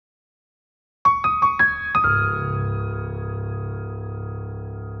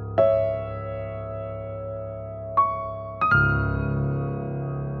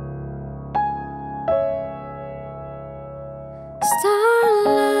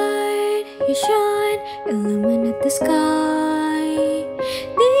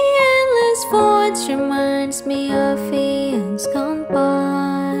reminds me of eons gone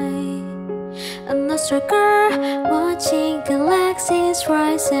by. An Astrogirl watching galaxies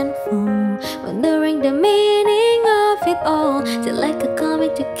rise and fall, wondering the meaning of it all. Till like a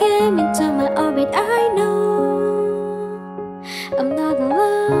comet you came into my orbit, I know I'm not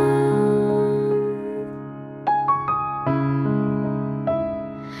alone.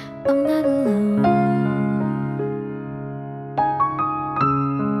 I'm not alone.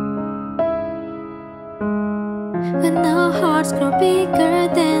 When our hearts grow bigger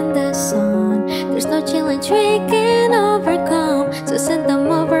than the sun, there's no challenge we can overcome. So send them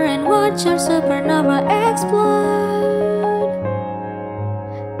over and watch our supernova explode.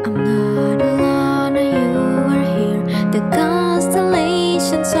 I'm not alone, you are here. The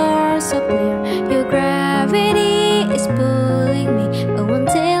constellations are so clear. Your gravity is pulling me, but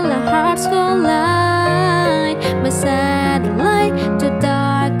until our hearts collide, my satellite to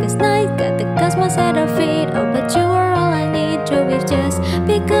darkest night, got the cosmos at our feet. Oh, but you are all I need to. We've just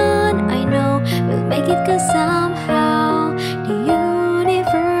begun. I know we'll make it, 'cause somehow the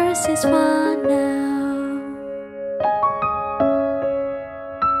universe is one now.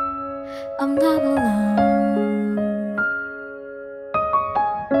 I'm not alone.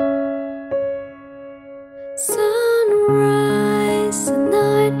 Sunrise and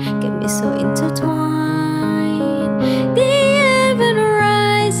night can be so intertwined. The even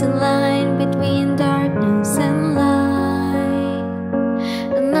horizon line between darkness and light.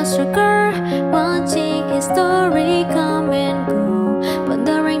 An Astrogirl watching his story come and go,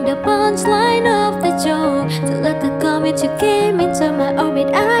 pondering the punchline of the joke. Till at the comet you came into my orbit,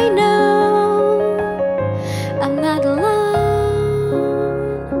 I know I'm not alone.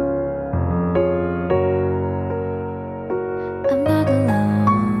 I'm not alone.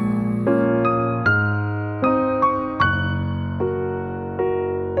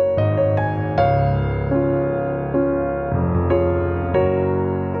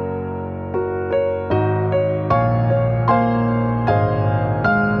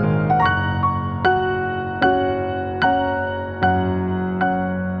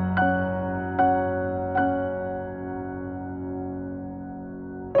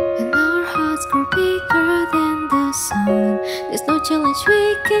 When our hearts grow bigger than the sun, there's no challenge we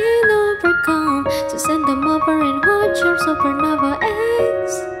can overcome. So send them over and watch our supernova X.